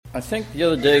I think the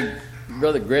other day,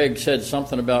 Brother Greg said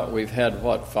something about we've had,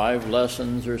 5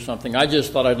 lessons or something. I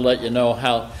just thought I'd let you know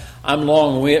how I'm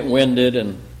long-winded,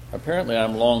 and apparently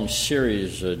I'm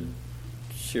long-series.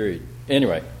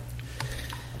 Anyway,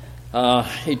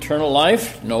 eternal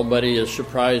life. Nobody is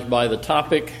surprised by the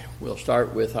topic. We'll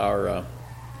start with our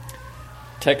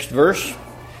text verse.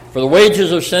 For the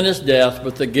wages of sin is death,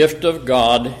 but the gift of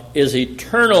God is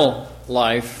eternal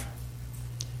life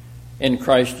in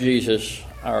Christ Jesus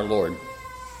our Lord.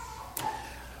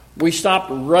 We stopped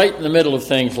right in the middle of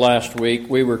things last week.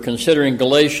 We were considering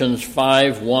Galatians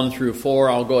 5, 1 through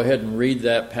 4. I'll go ahead and read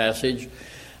that passage.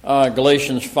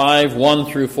 Galatians 5, 1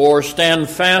 through 4. Stand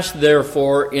fast,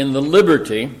 therefore, in the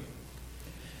liberty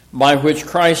by which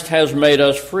Christ has made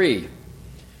us free,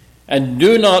 and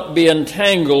do not be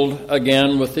entangled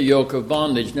again with the yoke of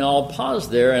bondage. Now, I'll pause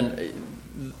there,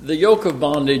 and the yoke of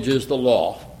bondage is the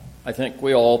law. I think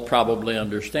we all probably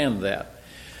understand that.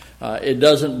 It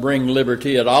doesn't bring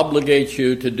liberty. It obligates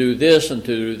you to do this and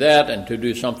to do that and to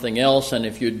do something else. And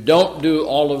if you don't do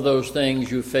all of those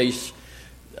things, you face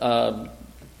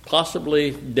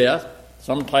possibly death,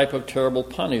 some type of terrible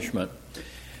punishment.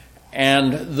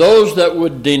 And those that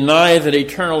would deny that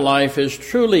eternal life is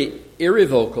truly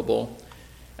irrevocable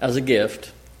as a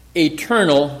gift,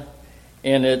 eternal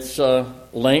in its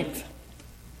length,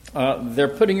 they're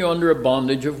putting you under a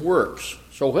bondage of works.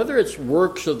 So whether it's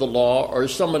works of the law or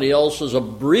somebody else's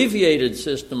abbreviated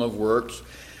system of works,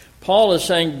 Paul is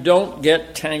saying don't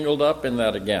get tangled up in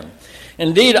that again.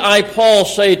 Indeed, I, Paul,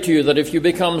 say to you that if you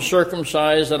become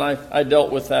circumcised, and I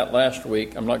dealt with that last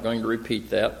week, I'm not going to repeat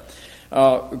that,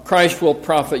 Christ will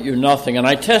profit you nothing. And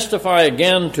I testify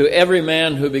again to every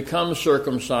man who becomes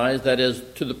circumcised, that is,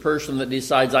 to the person that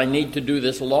decides I need to do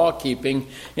this law-keeping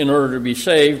in order to be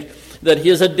saved, that he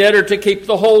is a debtor to keep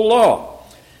the whole law.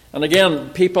 And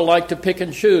again, people like to pick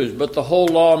and choose, but the whole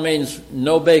law means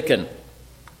no bacon,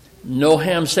 no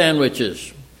ham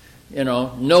sandwiches,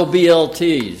 no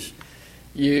BLTs.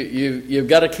 You've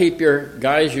got to keep your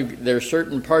guys. There's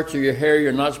certain parts of your hair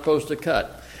you're not supposed to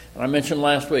cut. I mentioned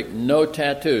last week, no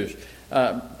tattoos.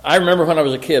 I remember when I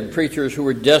was a kid, preachers who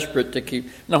were desperate to keep.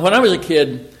 Now, when I was a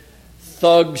kid,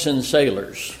 thugs and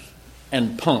sailors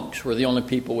and punks were the only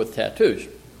people with tattoos,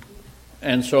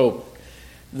 and so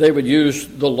they would use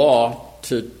the law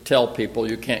to tell people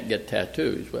you can't get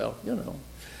tattoos. Well,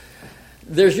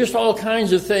 there's just all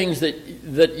kinds of things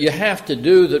that you have to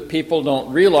do that people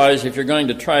don't realize if you're going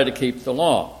to try to keep the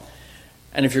law.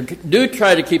 And if you do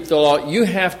try to keep the law, you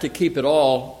have to keep it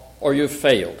all or you've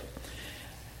failed.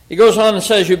 He goes on and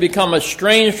says, you become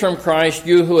estranged from Christ,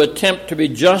 you who attempt to be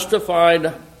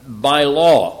justified by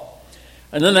law.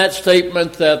 And then that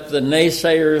statement that the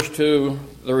naysayers to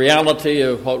the reality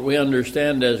of what we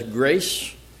understand as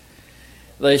grace,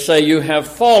 they say you have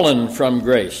fallen from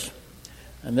grace.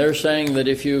 And they're saying that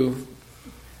and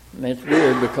it's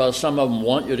weird because some of them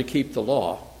want you to keep the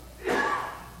law.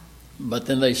 But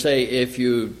then they say if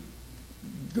you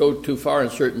go too far in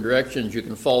certain directions, you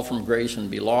can fall from grace and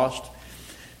be lost.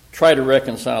 Try to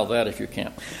reconcile that if you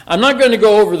can. I'm not going to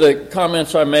go over the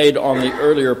comments I made on the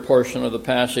earlier portion of the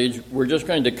passage. We're just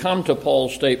going to come to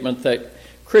Paul's statement that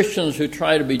Christians who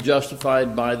try to be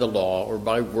justified by the law or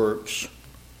by works,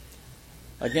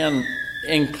 again,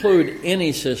 include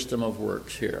any system of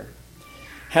works here,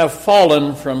 have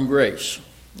fallen from grace.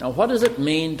 Now, what does it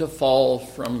mean to fall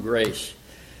from grace?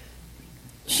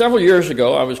 Several years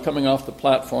ago, I was coming off the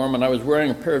platform and I was wearing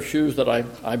a pair of shoes that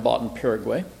I bought in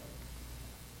Paraguay.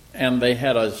 And they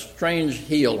had a strange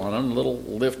heel on them, a little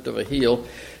lift of a heel,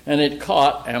 and it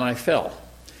caught and I fell.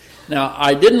 Now,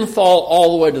 I didn't fall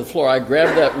all the way to the floor. I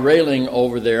grabbed that railing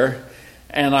over there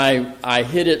and I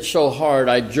hit it so hard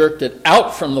I jerked it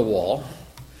out from the wall.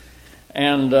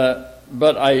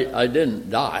 But I didn't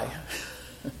die.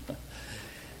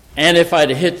 And if I'd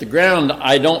hit the ground,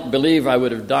 I don't believe I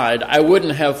would have died. I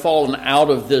wouldn't have fallen out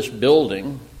of this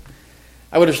building.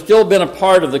 I would have still been a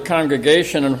part of the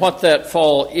congregation, and what that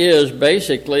fall is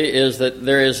basically is that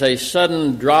there is a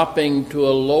sudden dropping to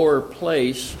a lower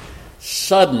place,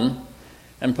 sudden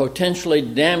and potentially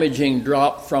damaging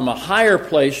drop from a higher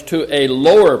place to a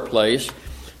lower place.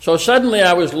 So suddenly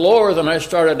I was lower than I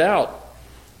started out,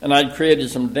 and I'd created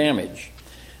some damage.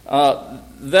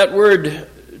 That word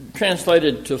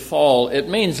translated to fall, it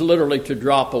means literally to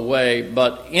drop away,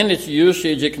 but in its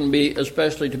usage it can be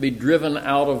especially to be driven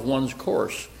out of one's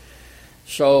course.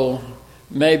 So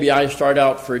maybe I start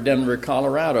out for Denver,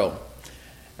 Colorado,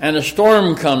 and a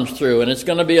storm comes through and it's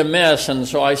going to be a mess, and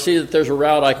so I see that there's a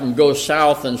route I can go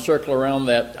south and circle around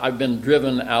that. I've been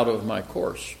driven out of my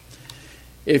course.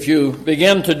 If you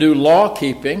begin to do law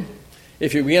keeping,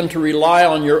 if you begin to rely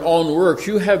on your own works,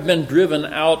 you have been driven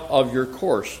out of your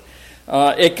course.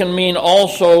 It can mean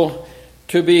also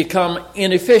to become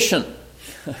inefficient,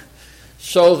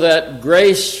 so that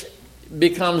grace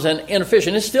becomes an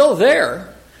inefficient. It's still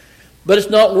there, but it's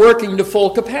not working to full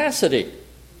capacity.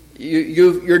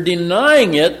 You're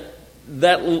denying it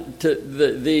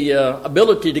the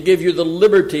ability to give you the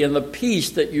liberty and the peace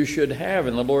that you should have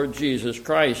in the Lord Jesus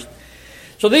Christ.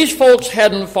 So these folks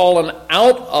hadn't fallen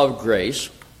out of grace.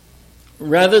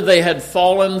 Rather, they had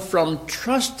fallen from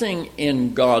trusting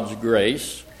in God's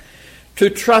grace to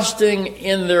trusting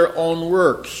in their own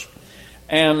works.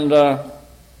 And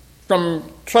from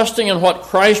trusting in what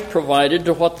Christ provided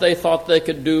to what they thought they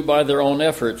could do by their own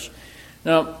efforts.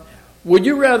 Now, would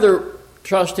you rather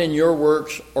trust in your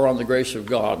works or on the grace of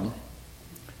God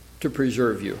to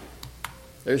preserve you?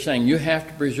 They're saying you have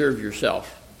to preserve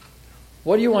yourself.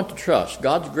 What do you want to trust?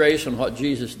 God's grace and what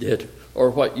Jesus did,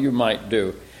 or what you might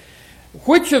do?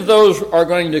 Which of those are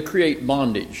going to create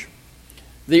bondage?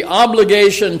 The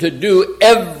obligation to do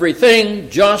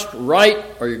everything just right,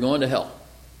 or you're going to hell.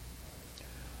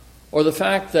 Or the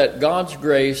fact that God's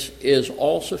grace is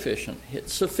all sufficient.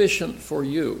 It's sufficient for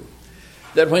you.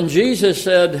 That when Jesus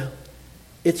said,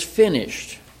 "It's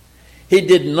finished," he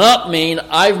did not mean,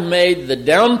 "I've made the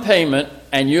down payment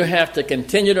and you have to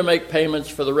continue to make payments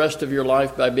for the rest of your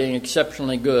life by being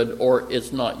exceptionally good, or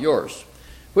it's not yours."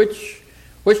 Which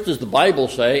does the Bible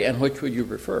say, and which would you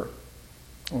prefer?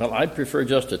 Well, I'd prefer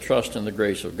just to trust in the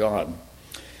grace of God.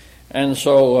 And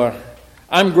so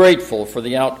I'm grateful for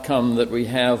the outcome that we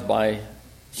have by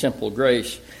simple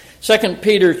grace. 2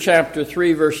 Peter chapter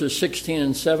 3, verses 16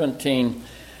 and 17,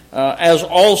 as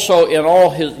also in all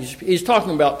his... Peter's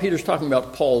talking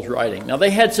about Paul's writing. Now, they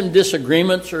had some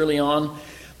disagreements early on,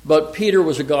 but Peter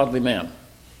was a godly man.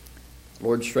 The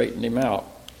Lord straightened him out.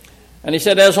 And he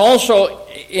said, as also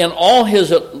in all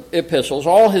his epistles,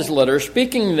 all his letters,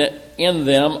 speaking in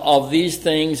them of these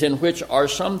things, in which are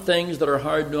some things that are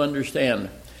hard to understand.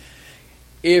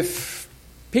 If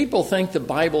people think the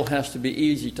Bible has to be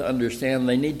easy to understand,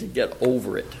 they need to get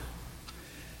over it.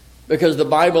 Because the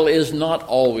Bible is not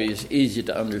always easy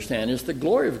to understand. It's the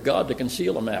glory of God to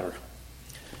conceal a matter.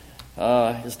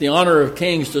 It's the honor of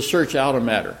kings to search out a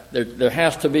matter. There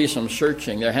has to be some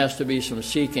searching. There has to be some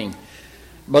seeking.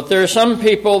 But there are some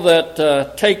people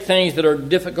that take things that are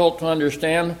difficult to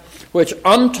understand, which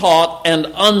untaught and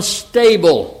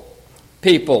unstable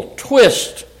people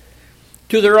twist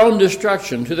to their own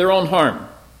destruction, to their own harm,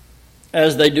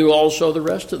 as they do also the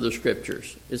rest of the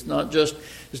Scriptures. It's not just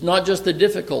the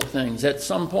difficult things at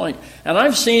some point. And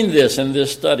I've seen this in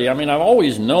this study. I mean, I've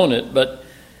always known it, but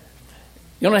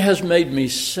it has made me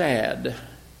sad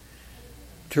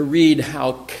to read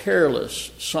how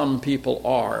careless some people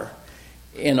are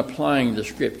in applying the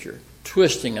Scripture,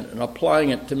 twisting it and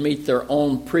applying it to meet their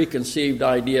own preconceived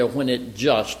idea when it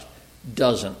just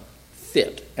doesn't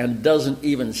fit and doesn't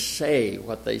even say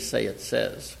what they say it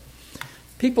says.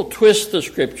 People twist the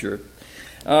Scripture.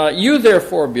 You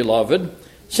therefore, beloved,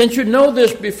 since you know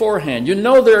this beforehand, you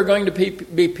know there are going to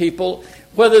be people,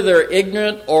 whether they're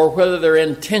ignorant or whether they're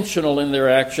intentional in their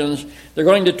actions, they're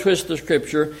going to twist the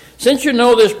Scripture. Since you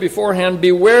know this beforehand,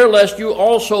 beware lest you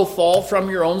also fall from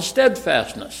your own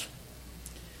steadfastness.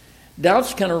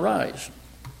 Doubts can arise.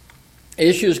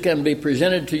 Issues can be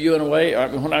presented to you in a way.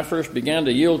 When I first began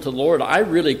to yield to the Lord, I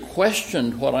really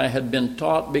questioned what I had been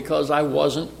taught because I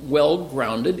wasn't well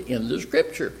grounded in the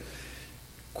Scripture.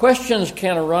 Questions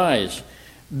can arise.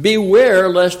 Beware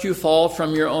lest you fall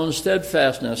from your own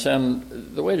steadfastness.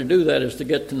 And the way to do that is to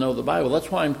get to know the Bible. That's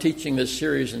why I'm teaching this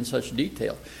series in such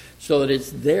detail, so that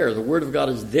it's there. The Word of God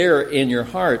is there in your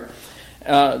heart.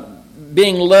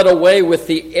 Being led away with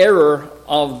the error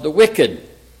of the wicked.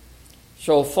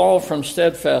 So fall from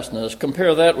steadfastness.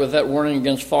 Compare that with that warning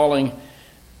against falling.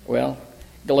 Well,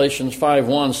 Galatians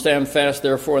 5:1, stand fast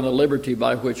therefore in the liberty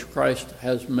by which Christ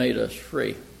has made us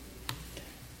free.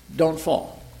 Don't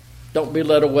fall. Don't be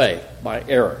led away by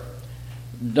error.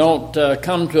 Don't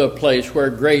come to a place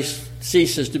where grace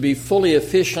ceases to be fully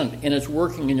efficient in its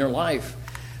working in your life,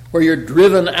 where you're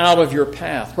driven out of your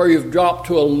path, where you've dropped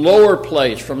to a lower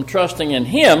place from trusting in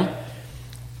Him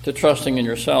to trusting in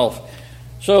yourself.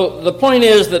 So the point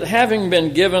is that having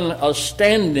been given a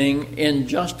standing in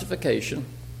justification,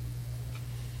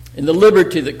 in the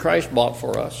liberty that Christ bought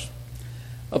for us,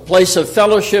 a place of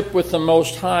fellowship with the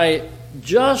Most High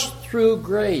just through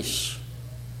grace.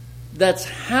 That's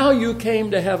how you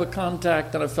came to have a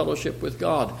contact and a fellowship with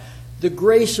God. The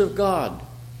grace of God.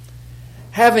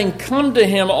 Having come to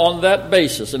Him on that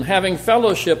basis and having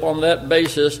fellowship on that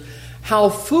basis, how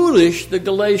foolish the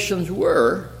Galatians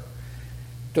were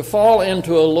to fall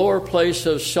into a lower place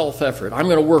of self-effort. I'm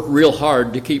going to work real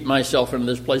hard to keep myself in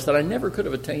this place that I never could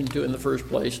have attained to in the first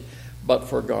place, but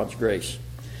for God's grace.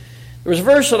 There was a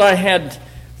verse that I had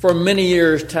for many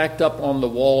years tacked up on the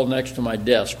wall next to my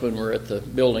desk when we were at the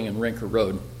building in Rinker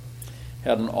Road.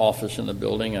 Had an office in the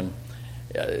building, and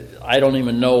I don't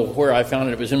even know where I found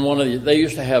it. It was in one of they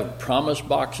used to have promise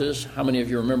boxes. How many of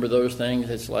you remember those things?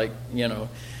 It's like,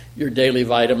 your daily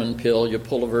vitamin pill. You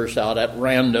pull a verse out at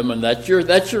random, and that's your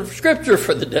scripture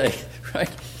for the day,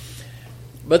 right?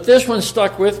 But this one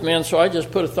stuck with me, and so I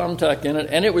just put a thumbtack in it,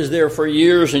 and it was there for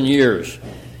years and years.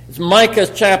 It's Micah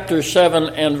chapter 7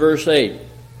 and verse 8.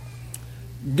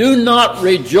 Do not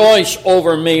rejoice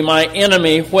over me, my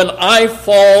enemy. When I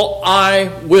fall, I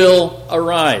will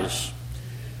arise.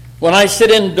 When I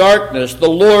sit in darkness, the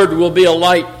Lord will be a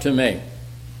light to me.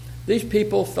 These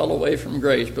people fell away from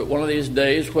grace, but one of these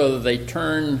days, whether they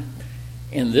turn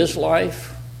in this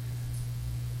life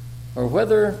or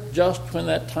whether just when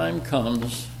that time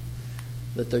comes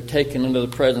that they're taken into the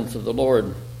presence of the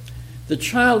Lord, the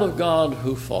child of God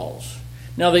who falls.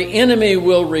 Now, the enemy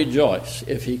will rejoice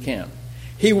if he can.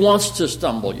 He wants to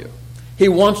stumble you. He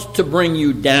wants to bring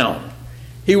you down.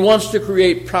 He wants to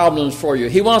create problems for you.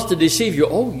 He wants to deceive you.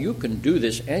 Oh, you can do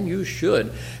this, and you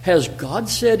should. Has God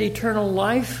said eternal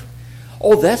life?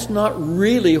 Oh, that's not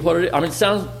really what it is. I mean, it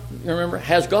sounds, remember,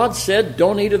 has God said,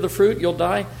 don't eat of the fruit, you'll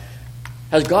die?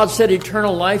 Has God said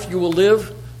eternal life, you will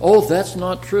live? Oh, that's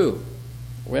not true.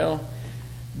 Well,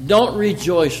 don't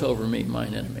rejoice over me,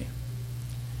 mine enemy.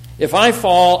 If I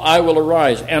fall, I will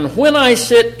arise. And when I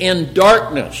sit in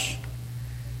darkness,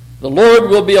 the Lord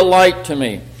will be a light to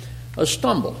me. A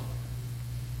stumble,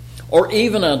 or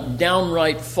even a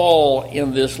downright fall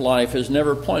in this life is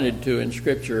never pointed to in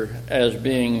Scripture as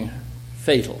being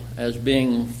fatal, as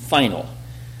being final.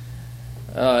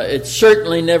 It's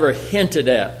certainly never hinted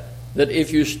at that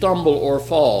if you stumble or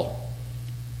fall,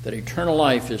 that eternal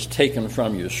life is taken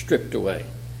from you, stripped away.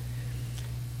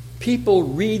 People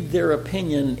read their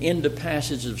opinion into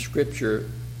passages of Scripture,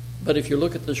 but if you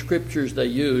look at the Scriptures they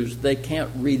use, they can't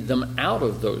read them out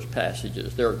of those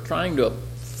passages. They're trying to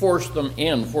force them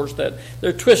in,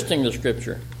 they're twisting the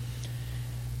Scripture.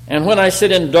 And when I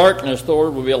sit in darkness, the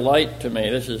Lord will be a light to me.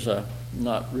 This is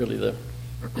not really the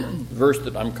verse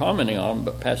that I'm commenting on,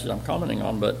 but passage I'm commenting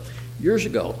on, but years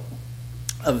ago,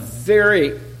 a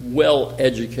very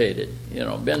well-educated,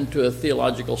 been to a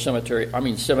theological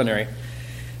seminary.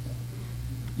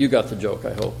 You got the joke,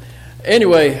 I hope.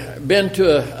 Anyway, been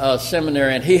to a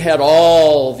seminary, and he had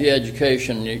all the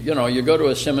education. You go to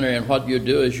a seminary, and what you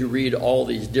do is you read all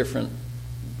these different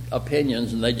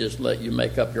opinions, and they just let you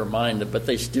make up your mind, but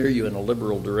they steer you in a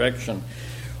liberal direction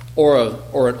or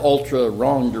an ultra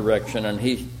wrong direction. And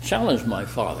he challenged my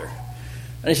father.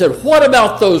 And he said, what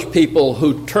about those people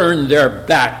who turn their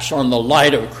backs on the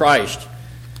light of Christ?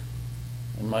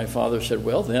 And my father said,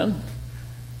 well, then,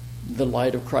 the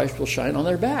light of Christ will shine on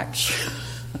their backs.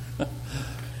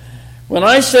 When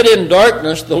I sit in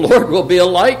darkness, the Lord will be a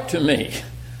light to me.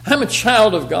 I'm a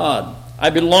child of God. I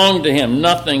belong to Him.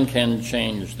 Nothing can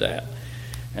change that.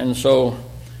 And so,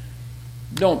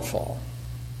 don't fall.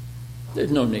 There's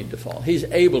no need to fall. He's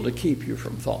able to keep you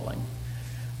from falling.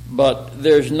 But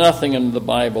there's nothing in the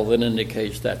Bible that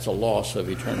indicates that's a loss of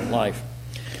eternal life.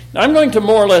 Now, I'm going to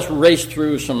more or less race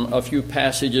through a few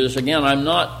passages. Again, I'm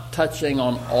not touching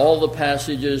on all the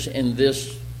passages in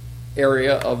this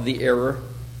area of the error.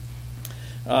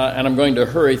 And I'm going to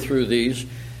hurry through these.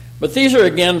 But these are,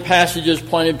 again, passages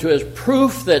pointed to as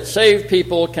proof that saved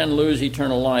people can lose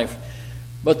eternal life.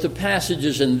 But the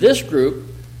passages in this group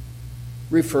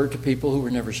refer to people who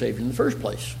were never saved in the first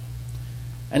place.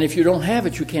 And if you don't have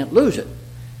it, you can't lose it.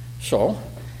 So,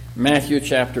 Matthew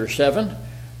chapter 7,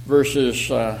 verses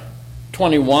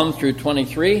 21 through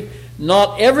 23.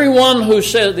 Not everyone who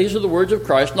says, these are the words of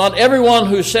Christ, not everyone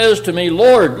who says to me,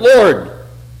 Lord, Lord,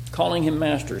 calling him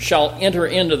master, shall enter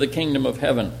into the kingdom of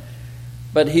heaven,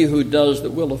 but he who does the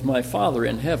will of my Father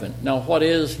in heaven. Now, what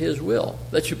is his will?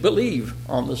 That you believe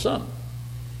on the Son.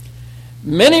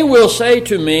 Many will say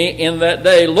to me in that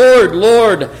day, Lord,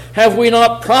 Lord, have we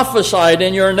not prophesied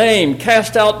in your name,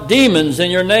 cast out demons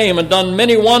in your name, and done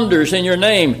many wonders in your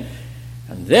name?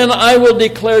 And then I will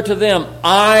declare to them,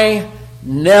 I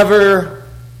never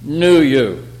knew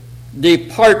you.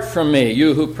 Depart from me,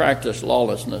 you who practice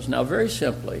lawlessness. Now, very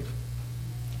simply,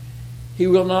 he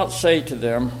will not say to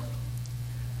them,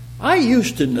 I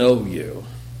used to know you,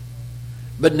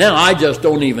 but now I just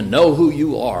don't even know who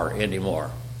you are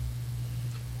anymore.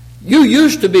 You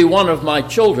used to be one of my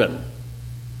children,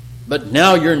 but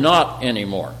now you're not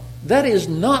anymore. That is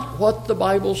not what the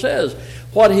Bible says.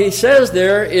 What he says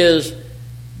there is,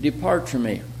 depart from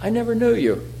me. I never knew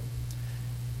you.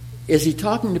 Is he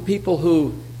talking to people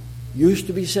who used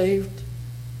to be saved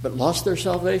but lost their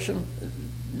salvation?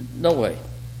 No way.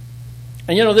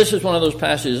 And this is one of those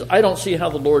passages, I don't see how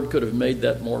the Lord could have made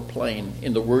that more plain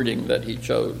in the wording that he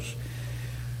chose.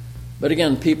 But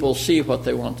again, people see what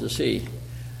they want to see.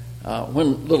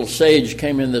 When little Sage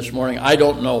came in this morning, I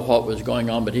don't know what was going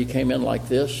on, but he came in like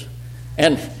this,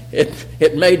 and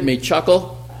it made me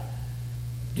chuckle.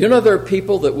 Do you know there are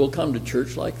people that will come to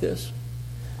church like this?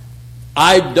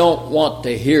 I don't want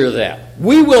to hear that.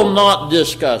 We will not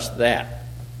discuss that.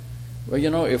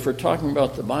 Well, if we're talking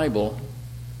about the Bible,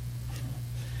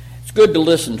 it's good to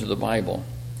listen to the Bible.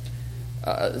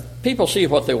 People see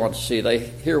what they want to see. They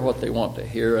hear what they want to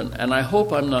hear. And I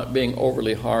hope I'm not being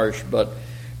overly harsh, but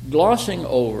glossing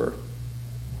over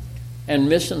and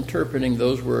misinterpreting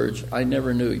those words, I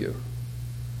never knew you,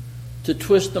 to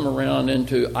twist them around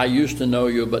into, I used to know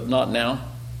you, but not now.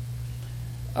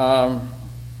 I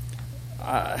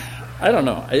don't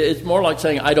know. It's more like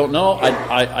saying, I don't know.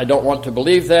 I don't want to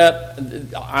believe that.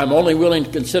 I'm only willing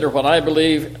to consider what I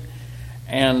believe.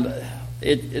 And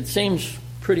it seems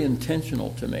pretty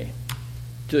intentional to me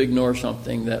to ignore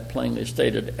something that plainly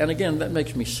stated. And again, that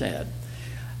makes me sad.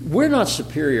 We're not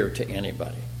superior to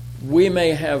anybody. We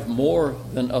may have more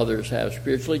than others have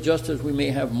spiritually, just as we may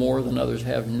have more than others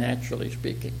have naturally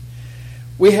speaking.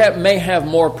 We may have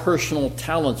more personal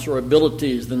talents or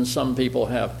abilities than some people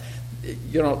have.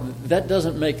 That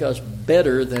doesn't make us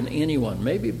better than anyone.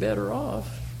 Maybe better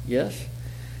off, yes.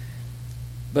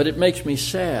 But it makes me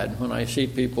sad when I see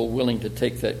people willing to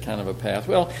take that kind of a path.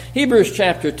 Well, Hebrews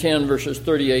chapter 10, verses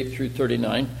 38 through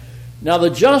 39. Now the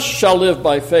just shall live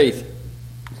by faith.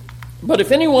 But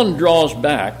if anyone draws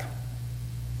back,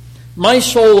 my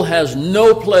soul has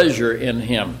no pleasure in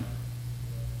him.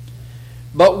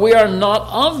 But we are not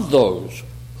of those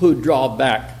who draw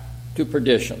back to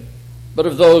perdition, but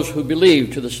of those who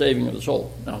believe to the saving of the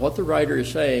soul. Now what the writer is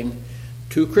saying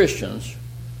to Christians,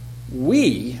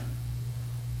 we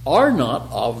are not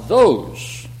of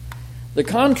those. The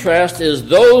contrast is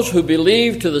those who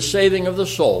believe to the saving of the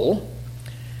soul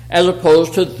as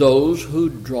opposed to those who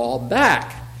draw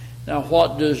back. Now,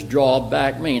 what does draw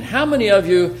back mean? How many of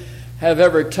you have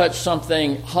ever touched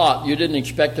something hot? You didn't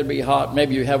expect it to be hot.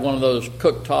 Maybe you have one of those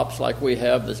cooktops like we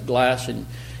have, this glass, and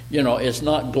it's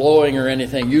not glowing or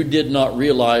anything. You did not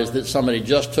realize that somebody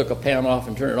just took a pan off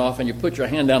and turned it off, and you put your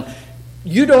hand down.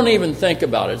 You don't even think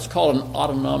about it. It's called an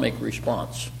autonomic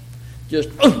response.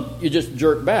 You just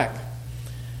jerk back.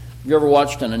 You ever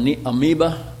watched an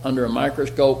amoeba under a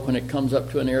microscope? When it comes up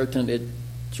to an irritant, it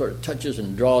sort of touches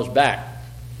and draws back.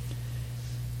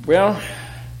 Well,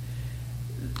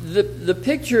 the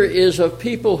picture is of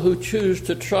people who choose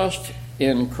to trust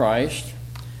in Christ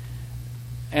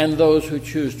and those who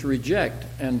choose to reject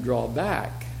and draw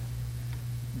back.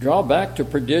 Draw back to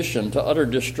perdition, to utter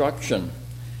destruction.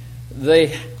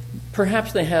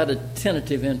 Perhaps they had a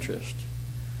tentative interest.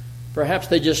 Perhaps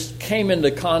they just came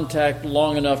into contact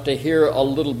long enough to hear a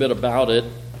little bit about it,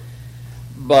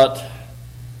 but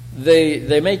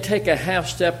they may take a half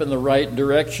step in the right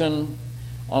direction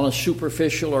on a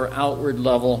superficial or outward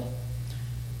level,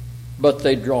 but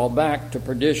they draw back to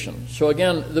perdition. So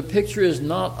again, the picture is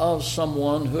not of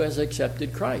someone who has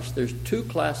accepted Christ. There's two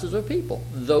classes of people: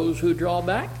 those who draw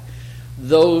back,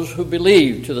 those who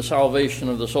believe to the salvation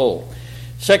of the soul.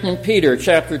 2 Peter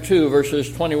chapter 2, verses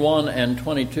 21 and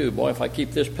 22. Boy, if I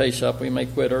keep this pace up, we may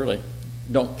quit early.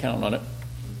 Don't count on it.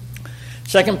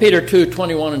 2 Peter 2,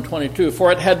 21 and 22. For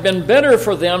it had been better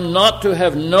for them not to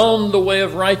have known the way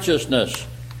of righteousness.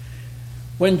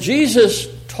 When Jesus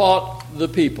taught the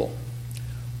people,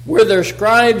 were there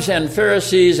scribes and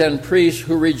Pharisees and priests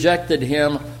who rejected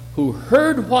him, who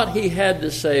heard what he had to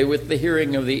say with the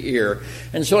hearing of the ear,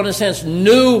 and so in a sense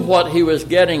knew what he was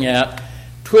getting at,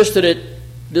 twisted it,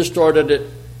 distorted it,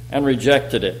 and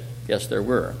rejected it? Yes, there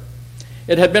were.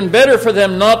 It had been better for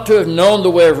them not to have known the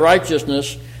way of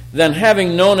righteousness than,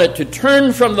 having known it, to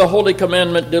turn from the holy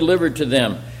commandment delivered to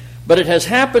them. But it has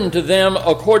happened to them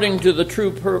according to the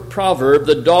true proverb,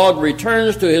 the dog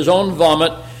returns to his own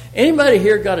vomit. Anybody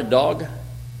here got a dog?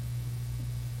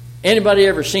 Anybody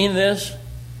ever seen this?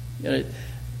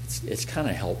 It's kind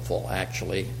of helpful,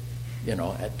 actually.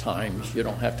 At times you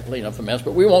don't have to clean up the mess,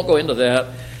 but we won't go into that.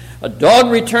 A dog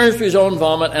returns to his own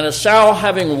vomit, and a sow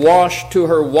having washed to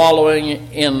her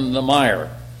wallowing in the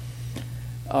mire.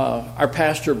 Our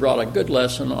pastor brought a good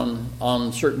lesson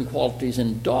on certain qualities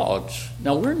in dogs.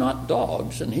 Now, we're not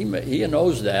dogs, and he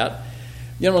knows that.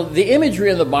 The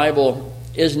imagery in the Bible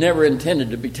is never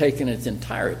intended to be taken in its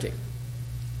entirety.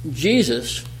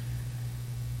 Jesus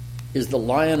is the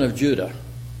Lion of Judah.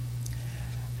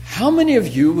 How many of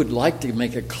you would like to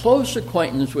make a close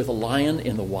acquaintance with a lion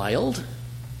in the wild?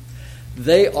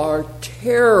 They are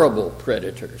terrible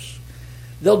predators.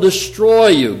 They'll destroy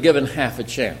you given half a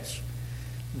chance.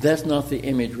 That's not the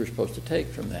image we're supposed to take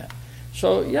from that.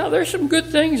 So, yeah, there's some good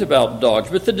things about dogs,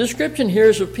 but the description here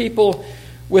is of people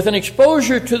with an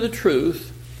exposure to the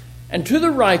truth and to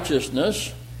the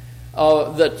righteousness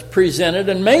that's presented,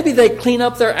 and maybe they clean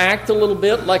up their act a little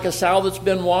bit, like a sow that's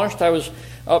been washed. I was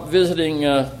up visiting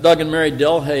Doug and Mary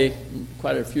Delhay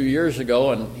quite a few years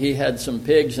ago, and he had some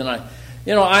pigs, and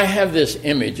I have this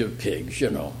image of pigs,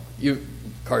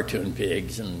 cartoon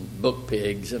pigs and book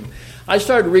pigs, and I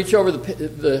started to reach over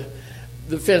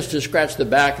the fence to scratch the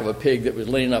back of a pig that was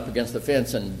leaning up against the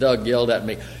fence, and Doug yelled at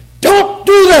me, "Don't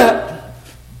do that!"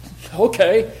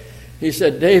 Okay. He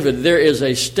said, "David, there is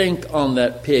a stink on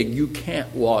that pig you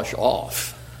can't wash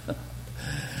off."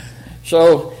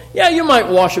 So, yeah, you might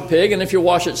wash a pig, and if you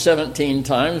wash it 17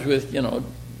 times with,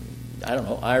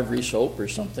 ivory soap or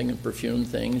something and perfume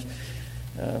things.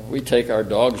 We take our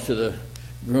dogs to the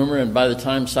groomer, and by the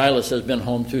time Silas has been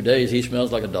home 2 days, he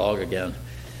smells like a dog again.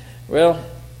 Well,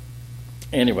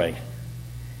 anyway,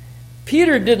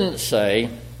 Peter didn't say,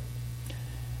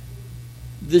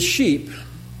 the sheep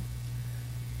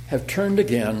have turned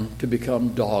again to become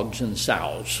dogs and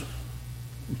sows.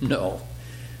 No,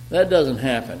 that doesn't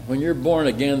happen. When you're born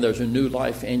again, there's a new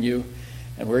life in you,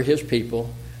 and we're his people.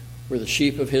 We're the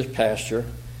sheep of his pasture.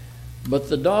 But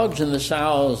the dogs and the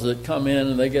sows that come in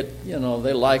and they get, they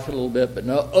like it a little bit, but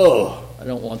no, I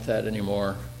don't want that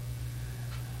anymore.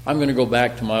 I'm going to go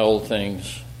back to my old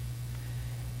things.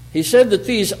 He said that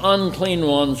these unclean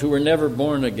ones who were never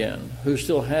born again, who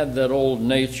still had that old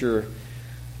nature,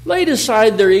 laid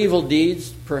aside their evil deeds,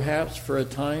 perhaps for a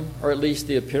time, or at least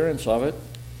the appearance of it,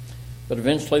 but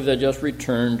eventually they just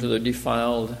returned to their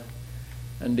defiled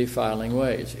and defiling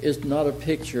ways. It's not a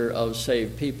picture of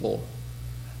saved people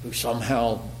who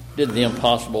somehow did the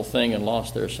impossible thing and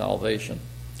lost their salvation.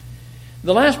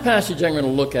 The last passage I'm going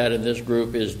to look at in this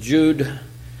group is Jude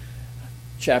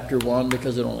chapter 1,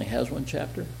 because it only has one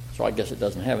chapter, so I guess it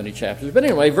doesn't have any chapters. But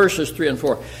anyway, verses 3 and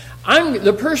 4. I'm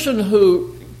the person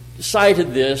who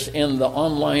cited this in the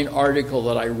online article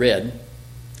that I read.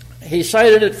 He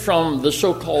cited it from the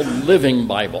so-called Living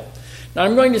Bible. Now,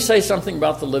 I'm going to say something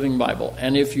about the Living Bible,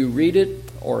 and if you read it,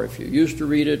 or if you used to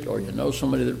read it, or you know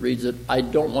somebody that reads it, I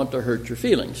don't want to hurt your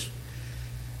feelings.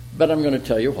 But I'm going to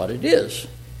tell you what it is.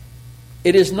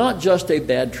 It is not just a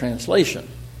bad translation.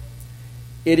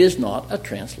 It is not a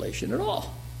translation at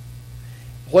all.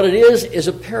 What it is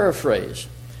a paraphrase.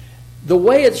 The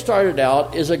way it started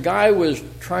out is a guy was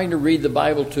trying to read the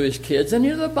Bible to his kids, and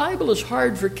the Bible is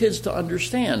hard for kids to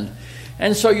understand.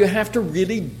 And so you have to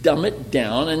really dumb it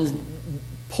down and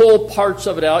pull parts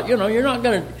of it out. You're not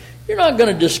going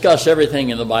to discuss everything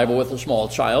in the Bible with a small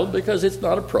child because it's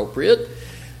not appropriate.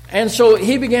 And so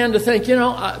he began to think,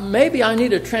 maybe I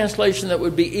need a translation that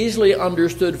would be easily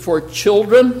understood for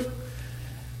children.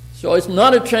 So it's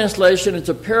not a translation, it's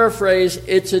a paraphrase,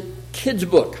 it's a kid's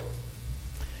book.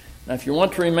 Now, if you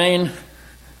want to remain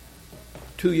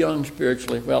too young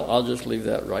spiritually, well, I'll just leave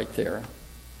that right there.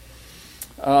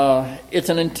 It's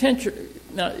an intention.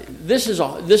 Now, this is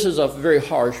a very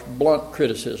harsh, blunt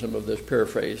criticism of this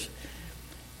paraphrase.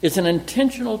 It's an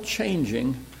intentional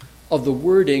changing of the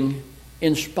wording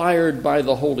inspired by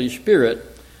the Holy Spirit,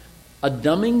 a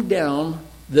dumbing down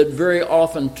that very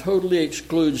often totally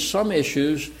excludes some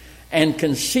issues and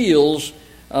conceals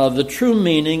the true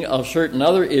meaning of certain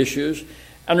other issues,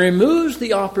 and removes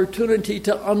the opportunity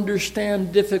to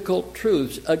understand difficult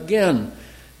truths. Again,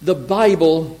 the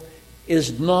Bible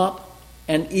is not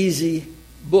an easy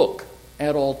book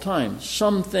at all times.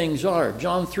 Some things are.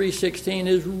 John 3:16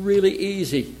 is really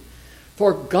easy.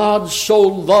 For God so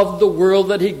loved the world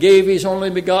that he gave his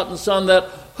only begotten Son, that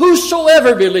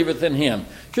whosoever believeth in him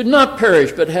should not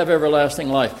perish but have everlasting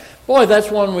life. Boy,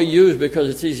 that's one we use because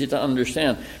it's easy to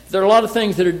understand. There are a lot of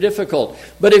things that are difficult.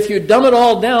 But if you dumb it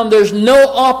all down, there's no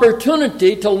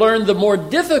opportunity to learn the more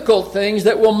difficult things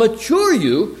that will mature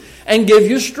you and give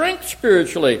you strength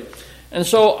spiritually. And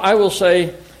so I will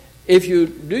say, if you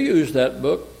do use that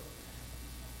book,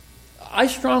 I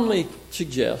strongly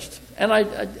suggest, and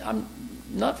I'm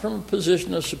not from a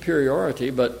position of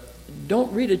superiority, but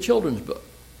don't read a children's book.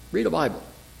 Read a Bible.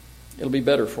 It'll be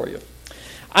better for you.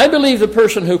 I believe the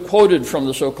person who quoted from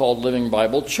the so-called Living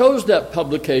Bible chose that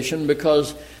publication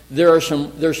because there's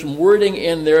some wording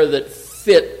in there that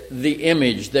fit the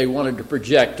image they wanted to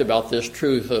project about this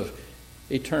truth of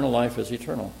eternal life is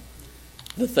eternal,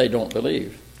 that they don't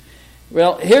believe.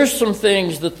 Well, here's some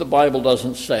things that the Bible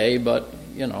doesn't say, but,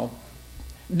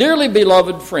 Dearly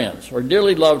beloved friends, or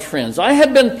dearly loved friends, I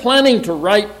had been planning to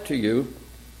write to you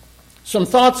some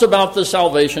thoughts about the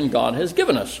salvation God has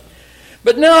given us.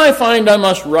 But now I find I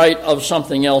must write of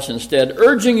something else instead,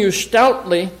 urging you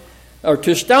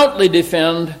to stoutly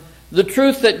defend the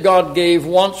truth that God gave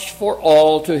once for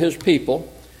all to his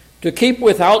people, to keep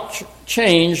without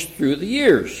change through the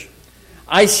years.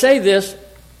 I say this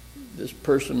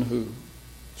person who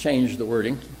changed the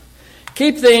wording,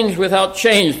 keep things without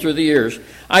change through the years.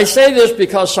 I say this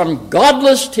because some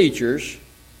godless teachers,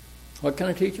 what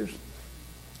kind of teachers?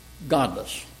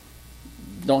 Godless.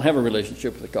 Don't have a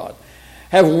relationship with God.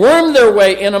 Have wormed their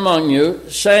way in among you,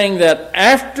 saying that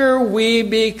after we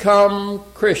become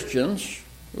Christians,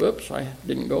 I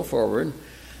didn't go forward,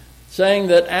 saying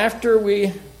that after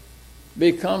we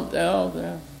become,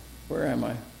 where am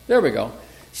I? There we go.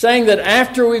 Saying that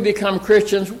after we become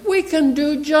Christians, we can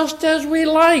do just as we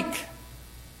like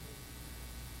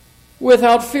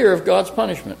without fear of God's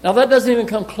punishment. Now that doesn't even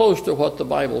come close to what the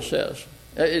Bible says.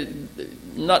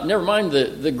 Never mind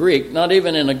the Greek, not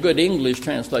even in a good English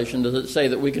translation does it say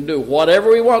that we can do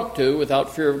whatever we want to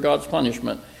without fear of God's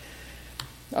punishment.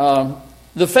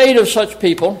 The fate of such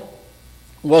people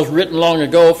was written long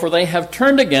ago, for they have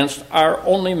turned against our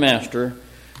only Master,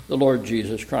 the Lord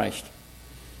Jesus Christ.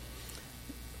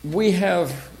 We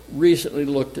have recently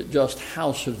looked at just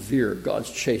how severe God's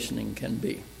chastening can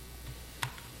be.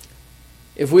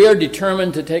 If we are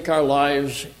determined to take our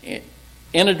lives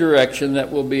in a direction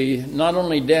that will be not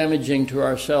only damaging to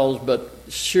ourselves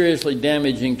but seriously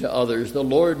damaging to others, the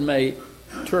Lord may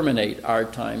terminate our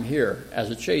time here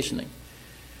as a chastening.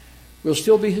 We'll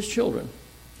still be his children,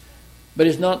 but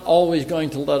he's not always going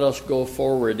to let us go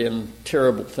forward in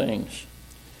terrible things.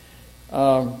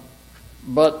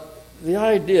 But the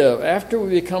idea of after we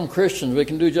become Christians, we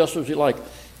can do just as we like.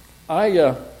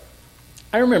 I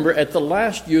remember at the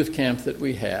last youth camp that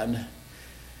we had,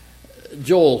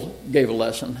 Joel gave a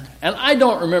lesson, and I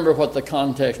don't remember what the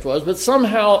context was, but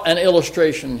somehow an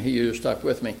illustration he used stuck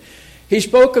with me. He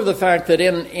spoke of the fact that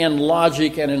in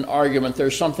logic and in argument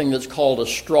there's something that's called a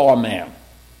straw man.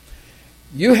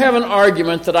 You have an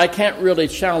argument that I can't really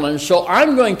challenge, so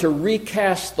I'm going to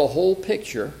recast the whole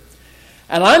picture,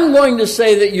 and I'm going to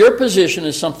say that your position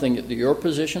is something that your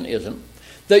position isn't,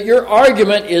 that your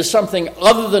argument is something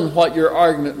other than what your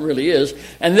argument really is,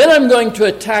 and then I'm going to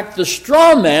attack the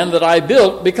straw man that I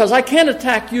built because I can't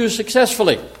attack you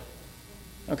successfully.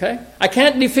 Okay? I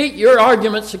can't defeat your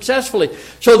argument successfully.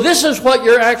 So this is what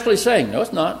you're actually saying. No,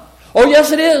 it's not. Oh,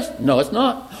 yes, it is. No, it's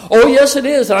not. Oh, yes, it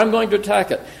is, and I'm going to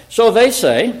attack it. So they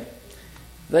say,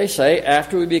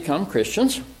 after we become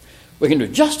Christians, we can do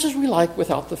just as we like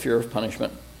without the fear of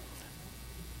punishment.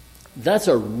 That's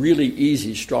a really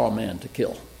easy straw man to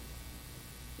kill,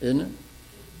 isn't it?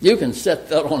 You can set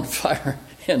that on fire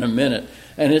in a minute,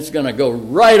 and it's going to go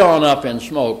right on up in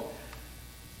smoke.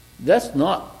 That's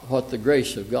not what the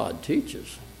grace of God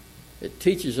teaches. It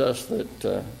teaches us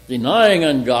that denying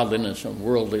ungodliness and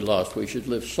worldly lust, we should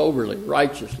live soberly,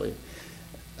 righteously.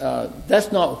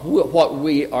 That's not what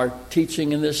we are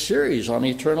teaching in this series on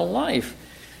eternal life.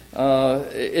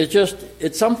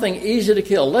 It's something easy to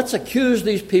kill. Let's accuse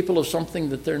these people of something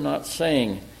that they're not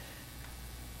saying.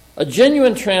 A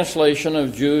genuine translation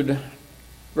of Jude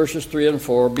verses 3 and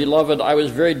 4, Beloved, I was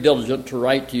very diligent to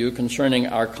write to you concerning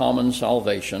our common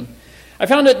salvation. I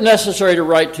found it necessary to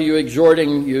write to you,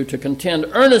 exhorting you to contend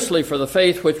earnestly for the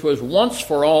faith which was once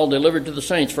for all delivered to the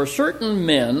saints. For certain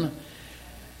men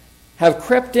have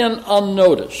crept in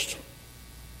unnoticed,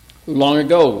 who long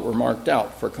ago were marked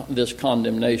out for this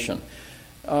condemnation.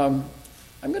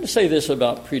 I'm going to say this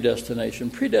about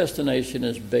predestination. Predestination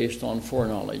is based on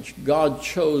foreknowledge. God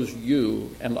chose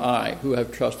you and I who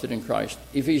have trusted in Christ.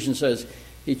 Ephesians says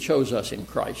he chose us in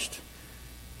Christ.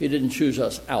 He didn't choose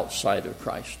us outside of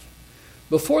Christ.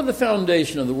 Before the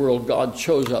foundation of the world, God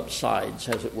chose up sides,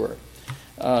 as it were.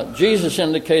 Jesus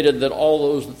indicated that all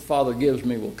those that the Father gives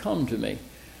me will come to me.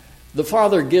 The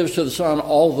Father gives to the Son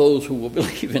all those who will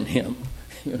believe in him,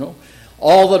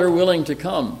 all that are willing to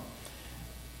come.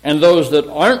 And those that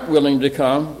aren't willing to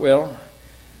come, well,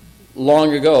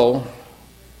 long ago,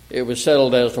 it was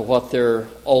settled as to what their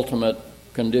ultimate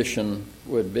condition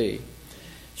would be.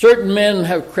 Certain men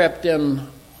have crept in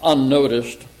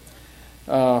unnoticed,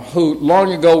 who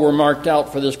long ago were marked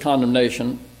out for this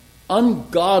condemnation.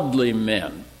 Ungodly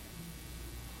men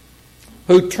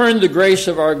who turned the grace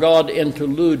of our God into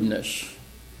lewdness.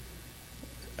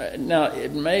 Now,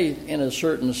 it may, in a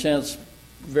certain sense,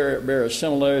 bear a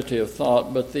similarity of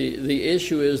thought, but the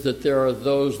issue is that there are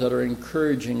those that are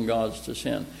encouraging gods to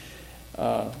sin.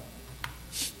 I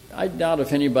doubt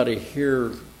if anybody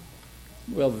here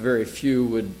well, very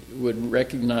few would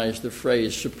recognize the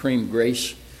phrase supreme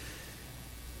grace.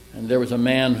 And there was a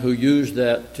man who used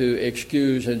that to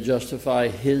excuse and justify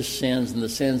his sins and the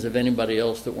sins of anybody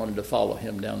else that wanted to follow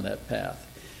him down that path.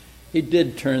 He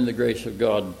did turn the grace of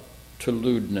God to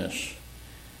lewdness.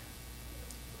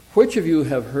 Which of you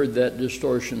have heard that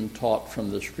distortion taught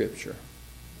from the Scripture?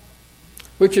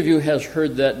 Which of you has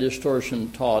heard that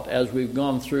distortion taught as we've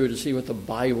gone through to see what the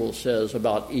Bible says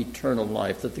about eternal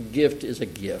life, that the gift is a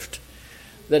gift,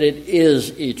 that it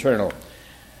is eternal?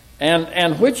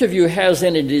 And which of you has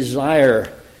any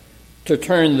desire to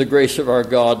turn the grace of our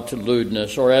God to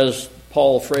lewdness, or as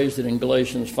Paul phrased it in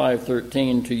Galatians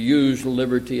 5:13, to use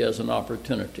liberty as an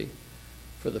opportunity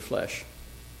for the flesh?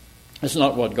 That's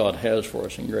not what God has for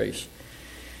us in grace.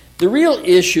 The real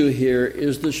issue here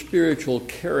is the spiritual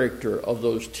character of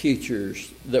those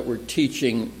teachers that were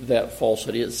teaching that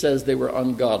falsity. It says they were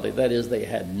ungodly. That is, they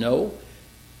had no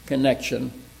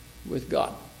connection with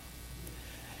God.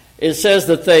 It says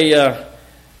that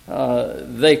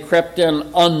they crept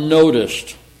in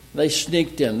unnoticed. They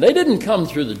sneaked in. They didn't come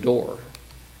through the door.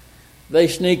 They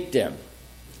sneaked in.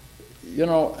 You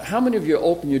know, how many of you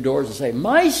open your doors and say,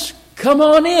 "Mice, come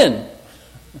on in"?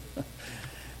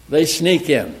 They sneak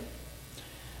in.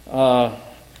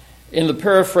 In the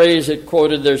paraphrase it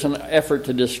quoted, there's an effort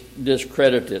to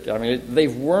discredit it. I mean,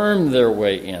 they've wormed their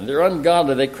way in. They're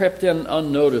ungodly. They crept in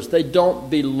unnoticed. They don't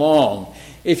belong.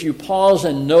 If you pause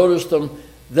and notice them,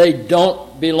 they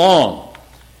don't belong.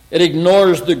 It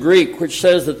ignores the Greek, which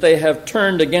says that they have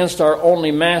turned against our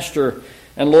only Master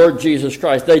and Lord Jesus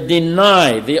Christ. They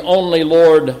deny the only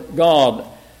Lord God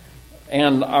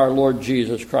and our Lord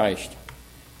Jesus Christ.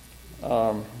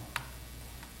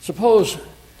 Suppose,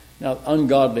 now,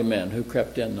 ungodly men who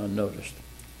crept in unnoticed.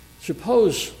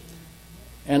 Suppose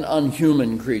an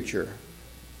unhuman creature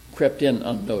crept in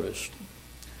unnoticed.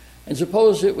 And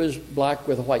suppose it was black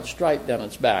with a white stripe down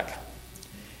its back.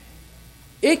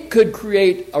 It could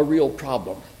create a real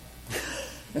problem.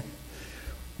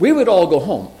 We would all go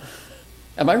home.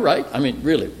 Am I right? I mean,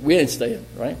 really, we ain't staying,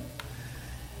 right?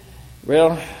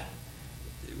 Well,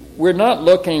 we're not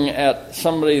looking at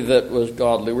somebody that was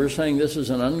godly. We're saying this is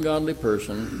an ungodly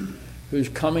person who's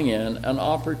coming in, an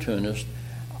opportunist.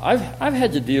 I've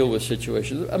had to deal with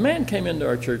situations. A man came into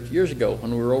our church years ago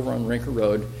when we were over on Rinker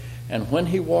Road, and when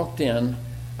he walked in,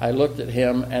 I looked at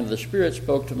him, and the Spirit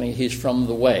spoke to me, he's from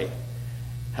the Way.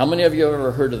 How many of you have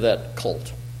ever heard of that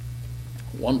cult?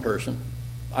 One person.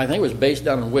 I think it was based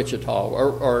down in Wichita,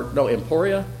 or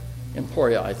Emporia,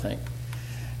 I think.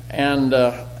 And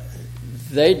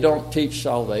they don't teach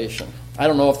salvation. I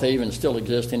don't know if they even still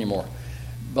exist anymore.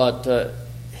 But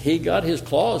he got his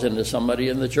claws into somebody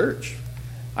in the church.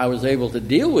 I was able to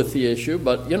deal with the issue,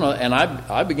 but, you know, and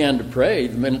I began to pray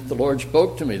the minute the Lord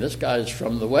spoke to me. This guy's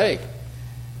from the Way.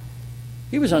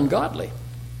 He was ungodly.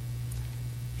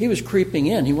 He was creeping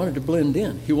in. He wanted to blend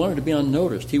in. He wanted to be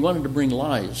unnoticed. He wanted to bring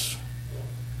lies.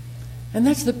 And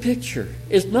that's the picture.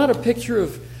 It's not a picture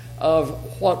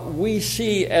of what we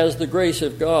see as the grace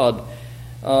of God.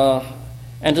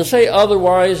 And to say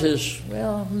otherwise is,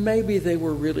 well, maybe they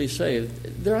were really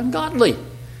saved. They're ungodly.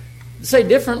 To say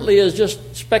differently is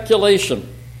just speculation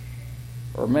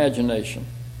or imagination.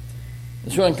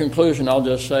 And so in conclusion, I'll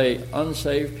just say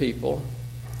unsaved people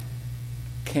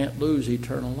can't lose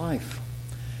eternal life.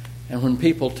 And when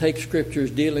people take scriptures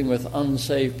dealing with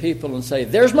unsaved people and say,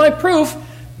 there's my proof,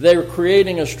 they're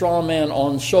creating a straw man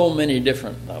on so many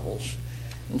different levels.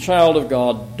 And child of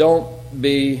God, don't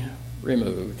be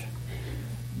removed.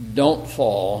 Don't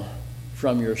fall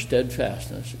from your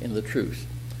steadfastness in the truth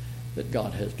that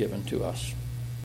God has given to us.